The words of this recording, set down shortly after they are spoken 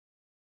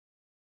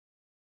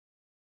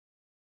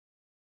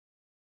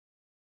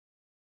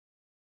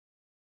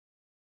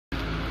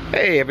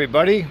Hey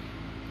everybody,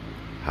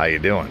 how you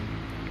doing?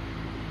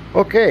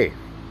 Okay,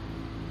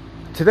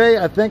 today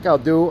I think I'll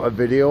do a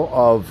video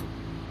of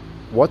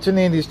what's in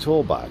Andy's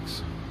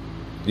toolbox.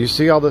 You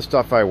see all the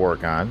stuff I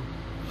work on,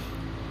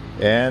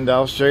 and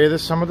I'll show you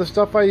some of the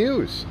stuff I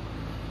use.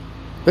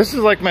 This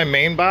is like my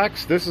main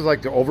box. This is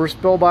like the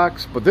overspill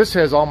box, but this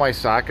has all my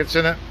sockets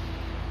in it.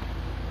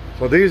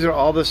 So these are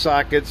all the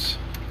sockets,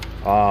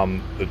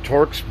 the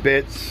Torx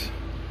bits,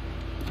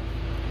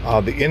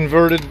 the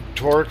inverted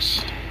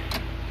Torx,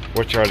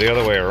 which are the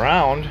other way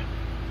around.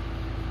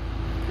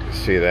 You can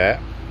see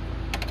that.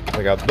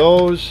 I got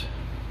those,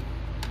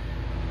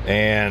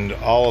 and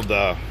all of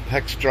the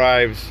hex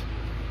drives,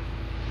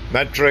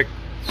 metric,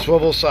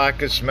 swivel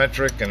sockets,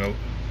 metric and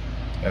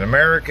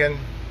American,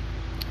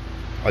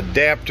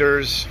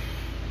 adapters,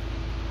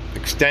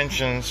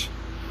 extensions,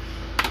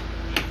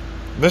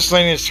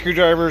 miscellaneous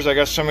screwdrivers. I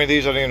got so many of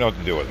these I don't even know what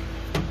to do with them.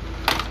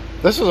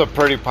 This is a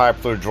pretty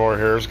popular drawer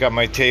here. It's got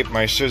my tape,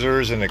 my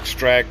scissors, and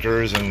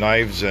extractors, and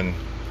knives, and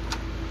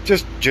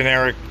just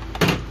generic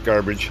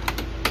garbage.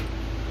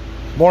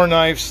 More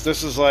knives.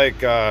 This is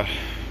like the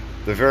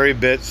very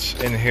bits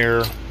in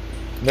here.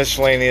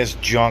 Miscellaneous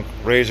junk,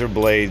 razor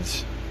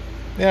blades.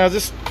 Yeah,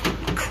 just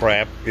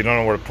crap. You don't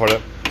know where to put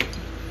it.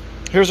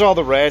 Here's all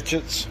the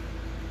ratchets.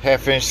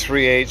 1/2 inch,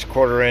 3/8,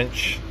 1/4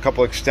 inch, a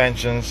couple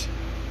extensions.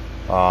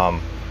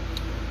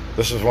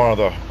 This is one of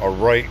a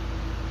right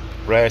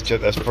ratchet.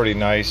 That's pretty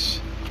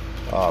nice.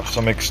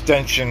 Some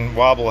extension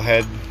wobble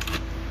head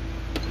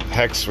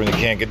hex when you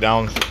can't get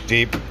down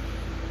deep.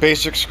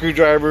 Basic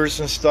screwdrivers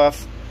and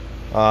stuff.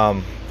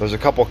 There's a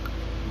couple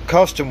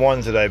custom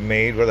ones that I've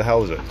made. Where the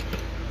hell is it?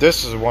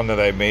 This is one that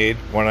I made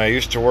when I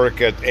used to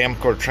work at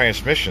Amcor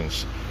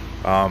Transmissions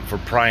for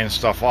prying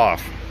stuff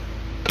off.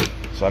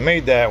 So I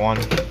made that one.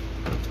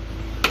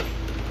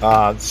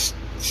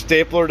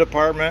 Stapler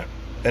department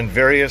and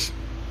various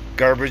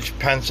garbage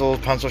pencils,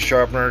 pencil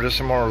sharpener. Just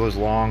some more of those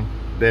long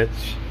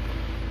bits.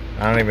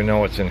 I don't even know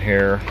what's in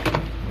here.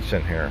 What's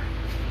in here?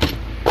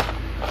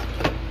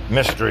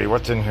 Mystery.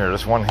 What's in here?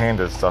 This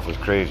one-handed stuff is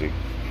crazy.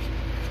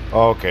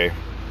 Okay,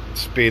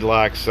 speed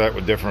lock set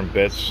with different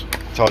bits.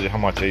 Tells you how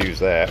much I use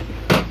that.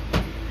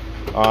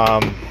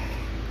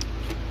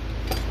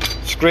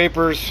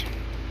 Scrapers,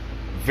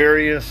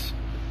 various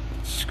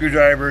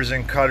screwdrivers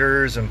and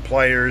cutters and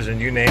pliers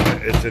and you name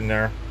it, it's in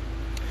there.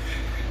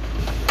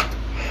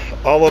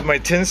 All of my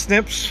tin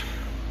snips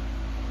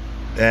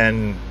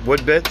and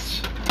wood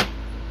bits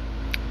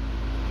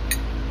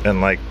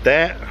and like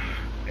that.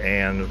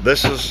 And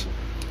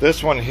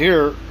this one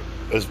here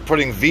is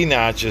putting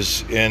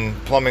V-notches in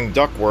plumbing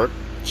ductwork.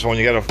 So when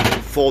you gotta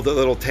fold that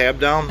little tab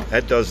down,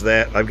 that does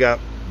that. I've got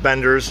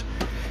benders,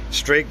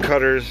 straight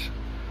cutters,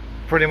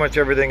 pretty much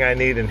everything I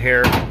need in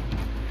here.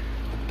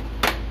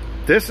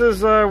 This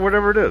is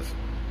whatever it is.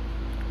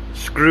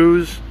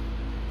 Screws,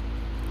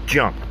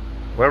 junk.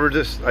 Whatever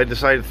I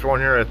decided to throw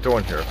in here, I throw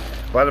in here.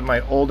 A lot of my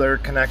old air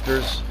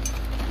connectors,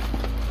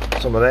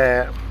 some of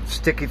that,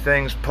 sticky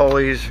things,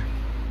 pulleys,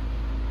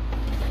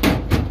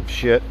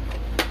 shit.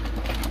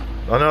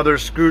 Another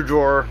screw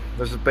drawer.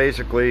 This is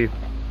basically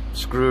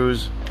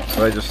screws that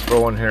I just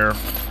throw in here.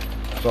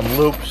 Some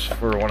loops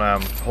for when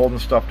I'm holding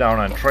stuff down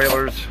on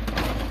trailers.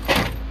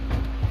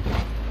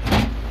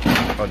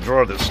 A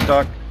drawer that's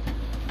stuck.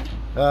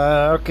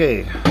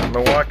 Okay,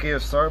 Milwaukee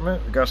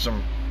assortment. We got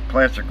some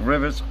plastic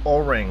rivets,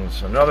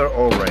 O-rings, another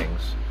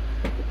O-rings.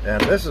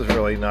 And this is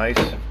really nice.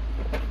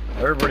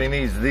 Everybody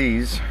needs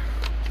these.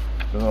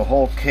 There's a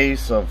whole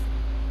case of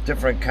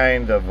different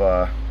kind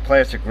of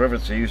plastic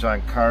rivets they use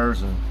on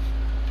cars and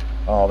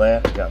all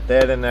that. Got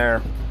that in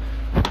there.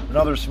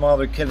 Another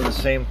smaller kit of the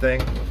same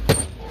thing.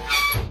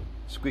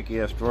 Squeaky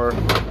ass drawer.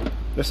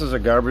 This is a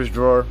garbage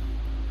drawer.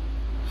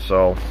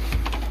 So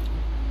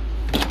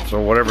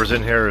whatever's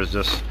in here is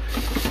just,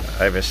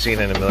 I haven't seen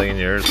in a million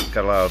years.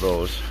 Got a lot of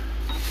those.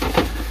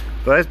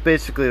 But that's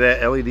basically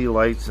that, LED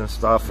lights and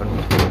stuff. And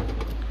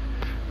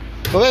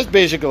so that's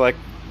basically like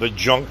the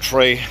junk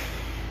tray.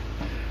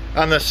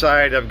 On the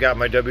side I've got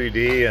my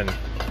WD and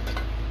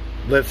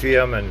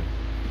lithium and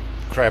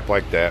crap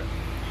like that.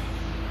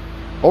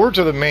 Over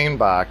to the main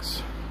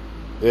box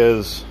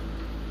this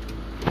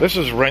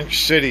is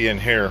Wrench City in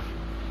here.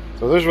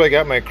 So this is where I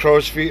got my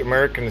crow's feet,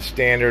 American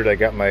Standard. I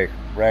got my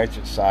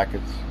ratchet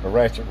sockets, or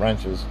ratchet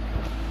wrenches.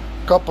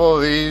 A couple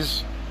of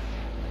these.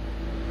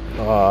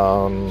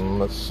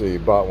 Let's see,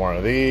 bought one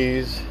of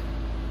these.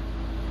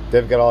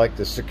 They've got all like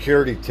the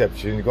security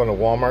tips. You go into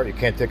Walmart, you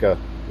can't take a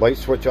light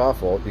switch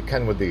off. Well, you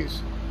can with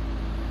these.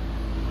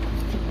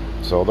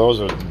 So those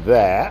are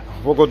that.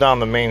 We'll go down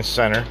the main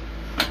center.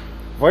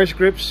 Vice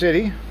Grip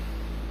City.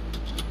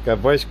 Got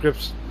vice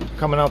grips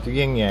coming out the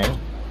yin yang.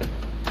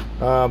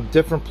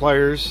 Different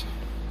pliers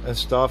and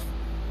stuff.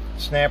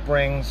 Snap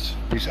rings.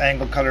 These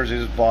angle cutters I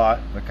just bought.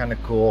 They're kind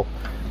of cool.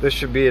 This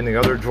should be in the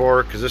other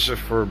drawer because this is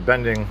for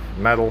bending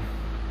metal.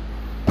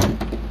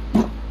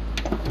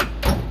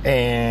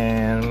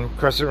 And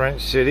Crescent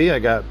Wrench City. I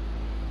got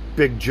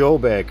Big Joe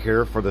back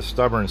here for the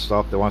stubborn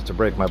stuff that wants to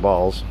break my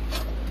balls.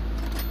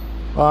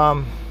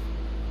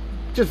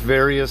 Just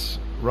various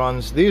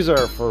runs. These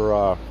are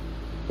for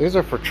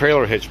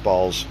trailer hitch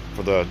balls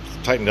for the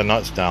tighten the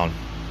nuts down.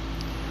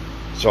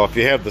 So if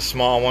you have the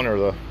small one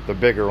or the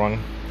bigger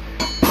one,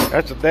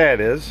 that's what that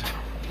is.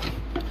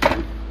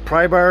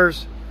 Pry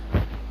bars,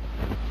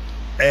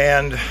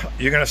 and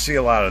you're gonna see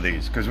a lot of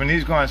these because when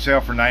these go on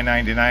sale for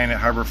 $9.99 at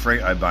Harbor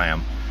Freight, I buy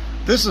them.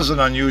 This is an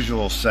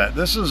unusual set.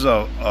 This is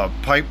a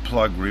pipe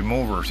plug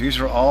removers. These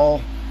are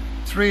all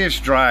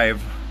 3-inch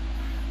drive,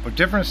 but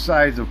different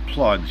size of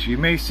plugs. You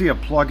may see a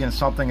plug in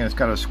something and it's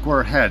got a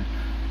square head.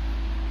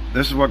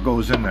 This is what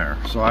goes in there.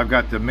 So I've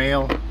got the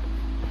male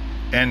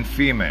and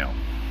female.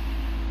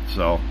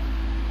 So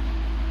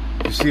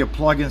if you see a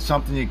plug in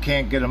something you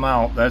can't get them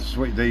out, that's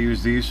what they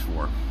use these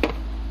for.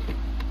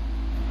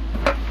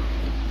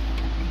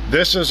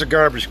 This is a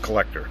garbage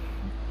collector.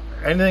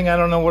 Anything I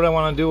don't know what I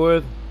want to do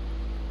with,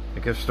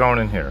 it gets thrown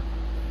in here.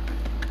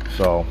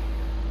 So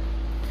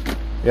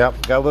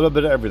yep, got a little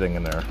bit of everything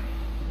in there.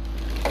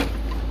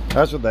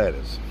 That's what that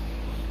is.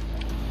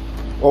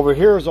 Over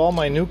here is all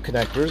my new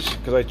connectors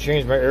because I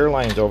changed my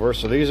airlines over,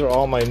 so these are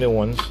all my new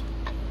ones.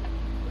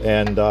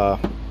 And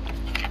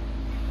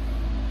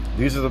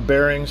these are the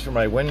bearings for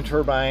my wind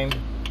turbine.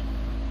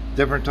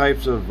 Different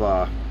types of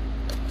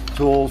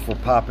tools for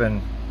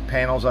popping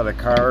panels out of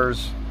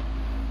cars,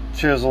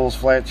 chisels,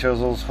 flat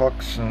chisels,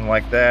 hooks, and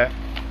like that.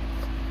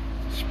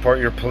 Support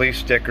your police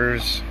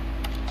stickers.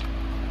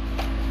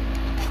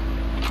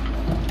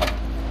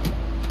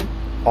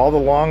 All the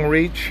long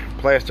reach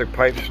plastic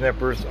pipe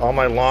snippers, all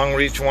my long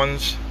reach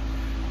ones.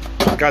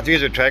 Got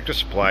these at Tractor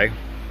Supply.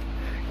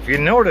 If you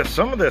notice,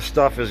 some of this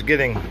stuff is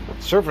getting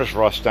surface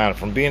rust on it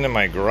from being in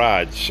my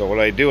garage. So what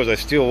I do is I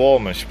steal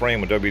wool and spray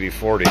them with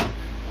WD-40,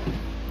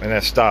 and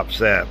that stops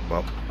that.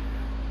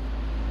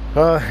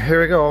 Well,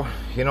 here we go.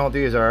 You know what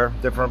these are?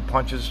 Different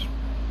punches,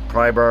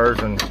 pry bars,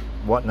 and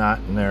whatnot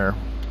in there.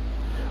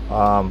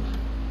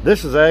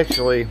 This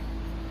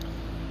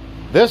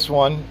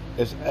one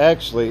is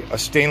actually a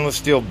stainless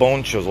steel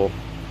bone chisel.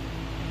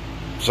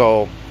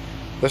 So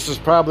this is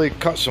probably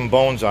cut some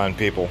bones on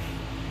people.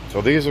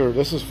 So this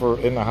is for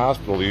in the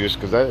hospital use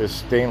because that is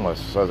stainless,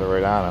 says it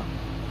right on it.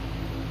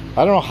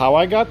 I don't know how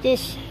I got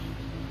this,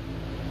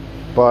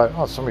 but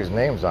oh, somebody's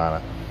name's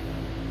on it.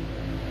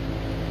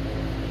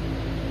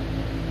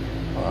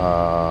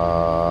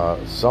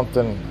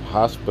 Something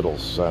Hospital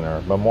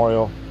Center,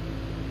 Memorial,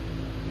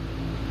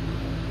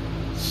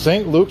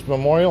 St. Luke's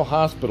Memorial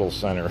Hospital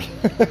Center.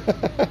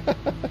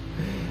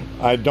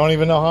 I don't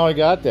even know how I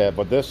got that,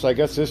 but I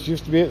guess this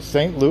used to be at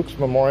St. Luke's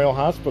Memorial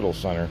Hospital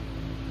Center.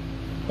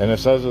 And it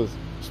says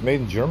it's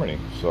made in Germany,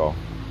 so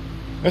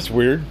that's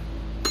weird.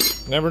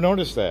 Never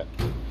noticed that.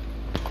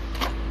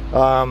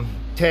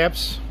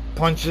 Taps,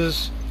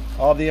 punches,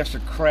 all the extra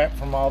crap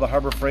from all the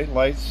Harbor Freight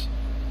lights.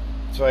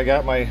 So I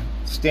got my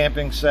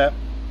stamping set.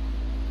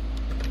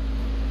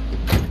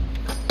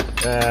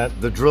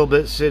 The drill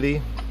bit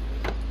city.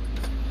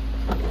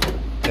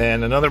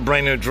 And another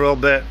brand new drill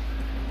bit.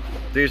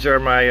 These are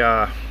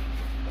my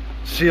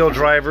seal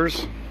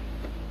drivers.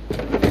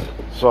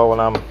 So when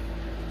I'm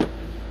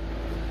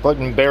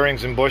putting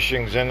bearings and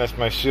bushings in, that's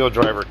my seal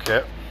driver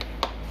kit.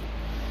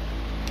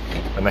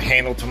 And the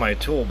handle to my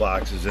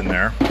toolbox is in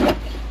there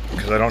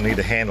because I don't need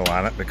the handle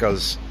on it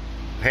because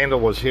the handle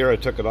was here. I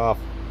took it off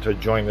to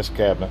join this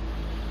cabinet.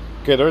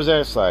 Okay, there's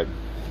that side.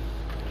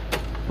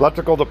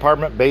 Electrical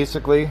department,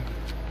 basically.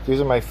 These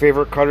are my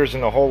favorite cutters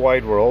in the whole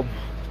wide world.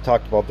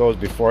 Talked about those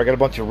before. I got a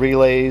bunch of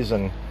relays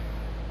and,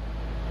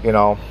 you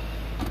know,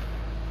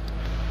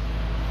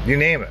 you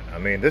name it. I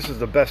mean, this is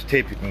the best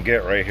tape you can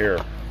get right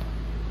here.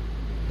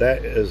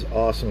 That is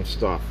awesome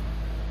stuff.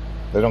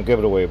 They don't give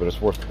it away, but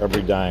it's worth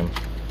every dime.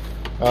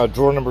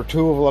 Drawer number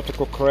 2 of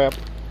electrical crap.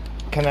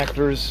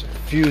 Connectors,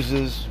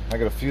 fuses. I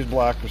got a fuse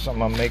block or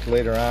something I'll make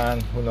later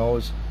on. Who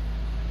knows?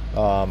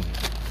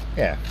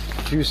 Yeah,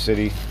 Fuse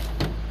City.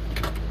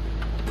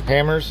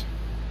 Hammers.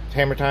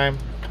 Hammer time.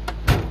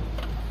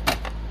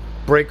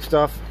 Brake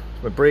stuff.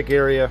 My brake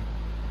area.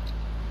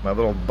 My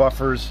little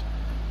buffers.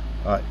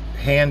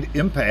 Hand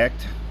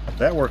impact.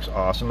 That works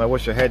awesome. I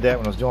wish I had that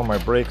when I was doing my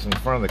brakes in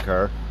front of the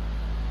car.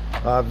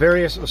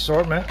 Various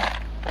assortment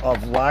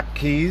of lock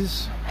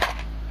keys.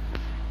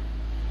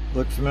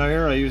 Look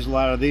familiar? I use a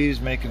lot of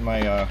these making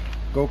my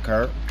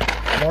go-kart.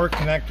 More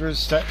connectors,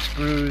 set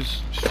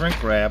screws,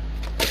 shrink wrap.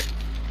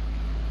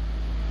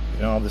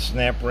 You know, the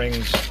snap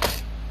rings.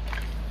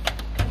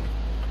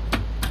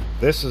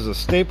 This is a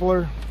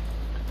stapler,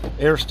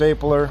 air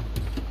stapler,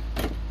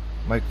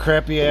 my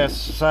crappy ass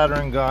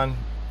soldering gun,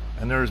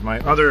 and there's my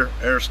other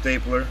air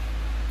stapler.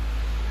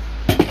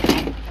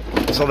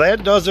 So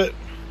that does it.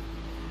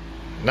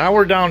 Now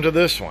we're down to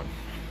this one.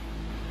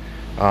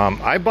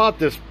 I bought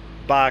this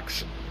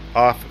box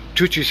off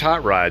Tucci's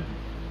Hot Rod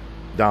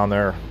down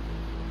there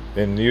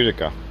in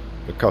Utica,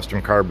 the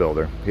custom car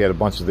builder. He had a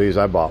bunch of these.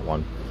 I bought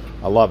one.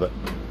 I love it.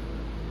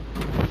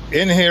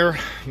 In here,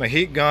 my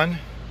heat gun,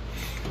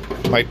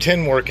 my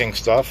tin working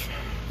stuff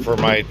for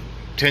my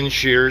tin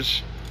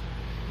shears,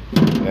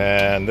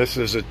 and this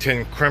is a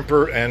tin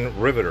crimper and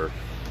riveter.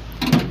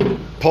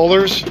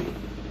 Pullers,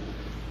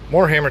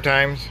 more hammer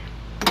times,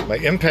 my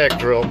impact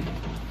drill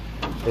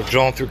for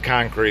drilling through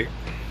concrete.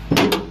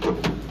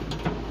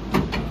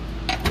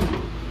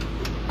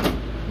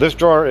 This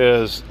drawer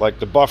is like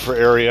the buffer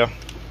area.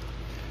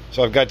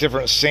 So I've got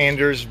different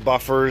sanders,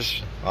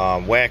 buffers,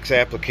 wax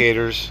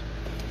applicators,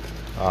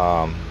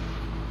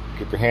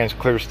 keep your hands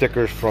clear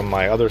stickers from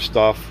my other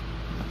stuff,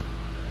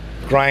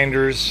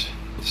 grinders,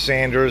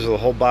 sanders, a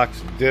whole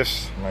box of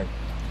discs, my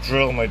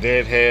drill my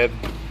dad had,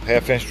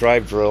 1/2-inch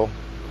drive drill.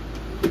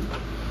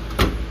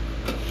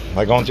 Am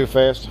I going too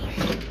fast?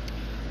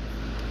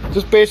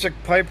 Just basic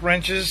pipe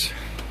wrenches.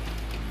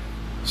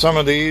 Some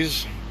of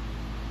these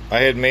I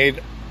had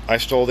made. I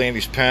stole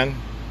Andy's pen.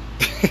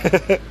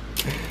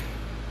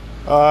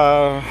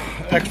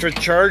 Extra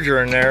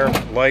charger in there,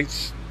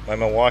 lights, my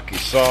Milwaukee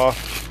saw,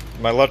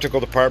 my electrical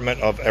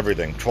department of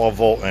everything, 12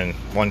 volt and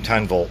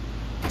 110 volt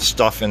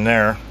stuff in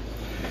there.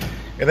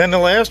 And then the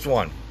last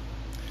one,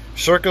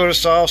 circular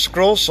saw,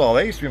 scroll saw.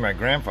 That used to be my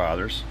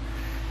grandfather's.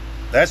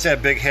 That's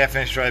that big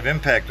 1/2-inch drive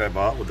impact I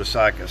bought with the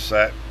socket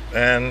set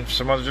and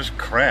some other just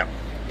crap.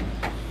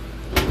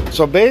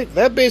 So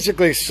that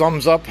basically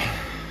sums up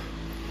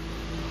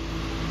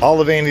all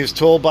of Andy's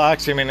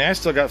toolbox. I mean, I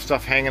still got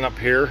stuff hanging up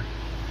here.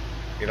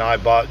 You know, I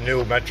bought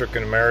new metric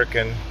and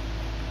American,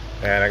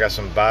 and I got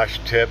some Bosch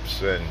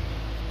tips and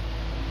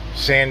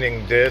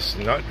sanding discs,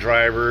 nut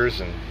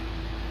drivers, and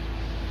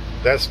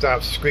that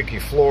stops squeaky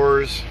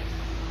floors.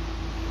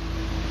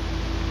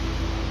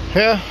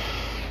 Yeah,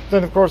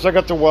 then of course I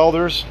got the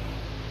welders.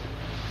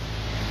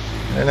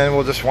 And then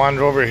we'll just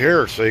wander over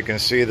here so you can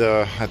see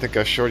I think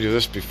I showed you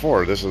this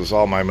before. This is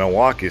all my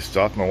Milwaukee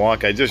stuff.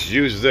 Milwaukee, I just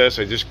used this.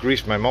 I just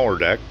greased my mower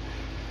deck.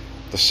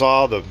 The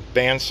saw, the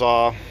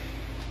bandsaw,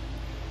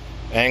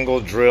 angle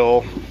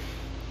drill,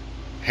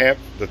 the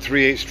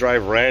 3/8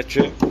 drive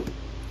ratchet.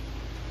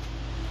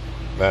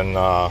 Then,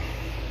 yeah,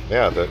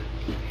 the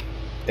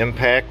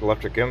impact,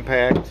 electric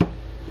impact.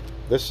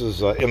 This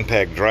is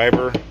impact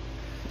driver.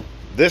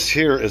 This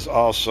here is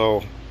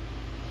also,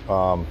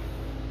 my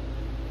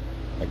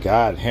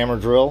God, hammer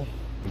drill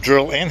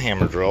and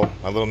hammer drill.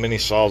 My little mini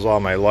sawzall,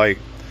 my light.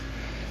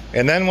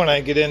 And then when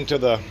I get into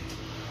the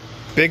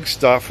big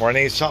stuff where I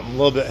need something a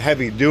little bit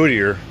heavy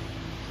dutier,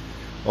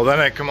 well, then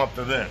I come up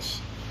to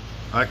this.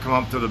 I come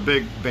up to the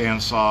big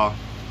bandsaw,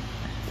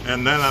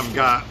 and then I've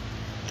got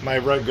my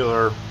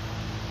regular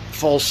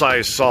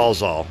full-size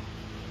sawzall.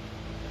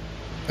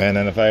 And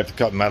then if I have to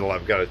cut metal,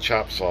 I've got a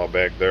chop saw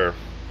back there.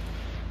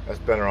 That's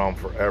been around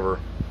forever.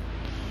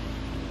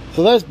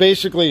 So that's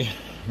basically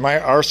my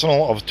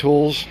arsenal of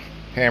tools,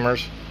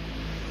 hammers.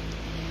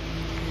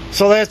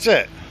 So that's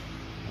it.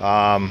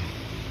 That's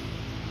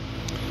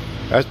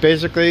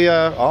basically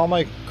all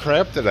my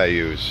crap that I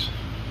use.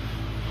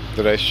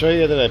 Did I show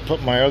you that I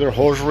put my other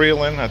hose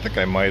reel in? I think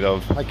I might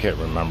have. I can't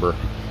remember.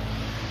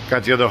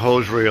 Got the other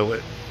hose reel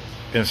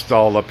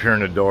installed up here in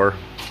the door.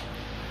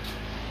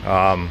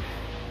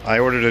 I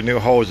ordered a new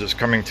hose that's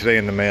coming today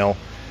in the mail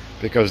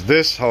because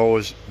this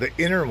hose, the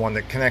inner one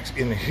that connects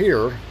in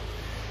here,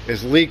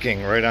 is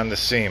leaking right on the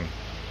seam.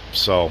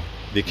 So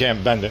you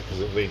can't bend it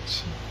because it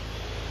leaks.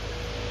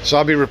 So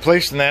I'll be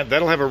replacing that.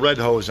 That'll have a red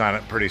hose on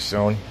it pretty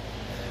soon.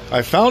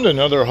 I found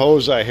another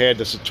hose I had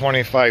that's a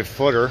 25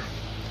 footer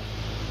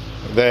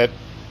that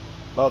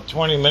about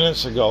 20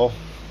 minutes ago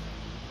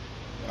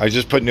I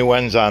just put new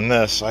ends on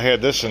this. I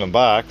had this in a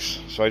box,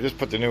 so I just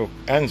put the new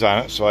ends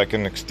on it so I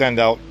can extend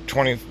out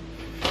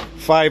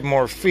 25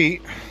 more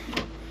feet.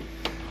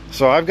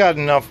 So I've got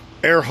enough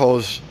air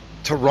hose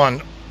to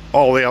run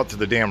all the way out to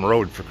the damn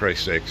road, for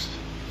Christ's sakes.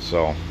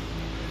 So,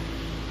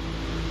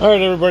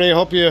 alright everybody, I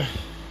hope you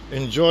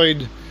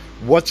enjoyed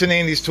what's in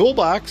Andy's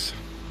toolbox.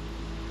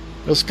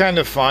 It was kind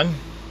of fun.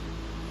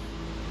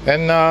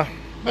 And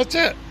that's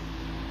it.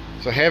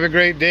 So have a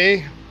great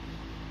day.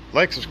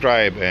 Like,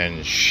 subscribe,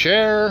 and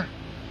share.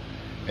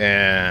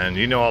 And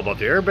you know all about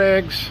the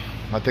airbags.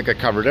 I think I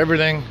covered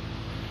everything.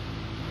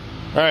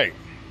 Alright.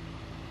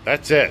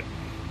 That's it.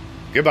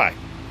 Goodbye.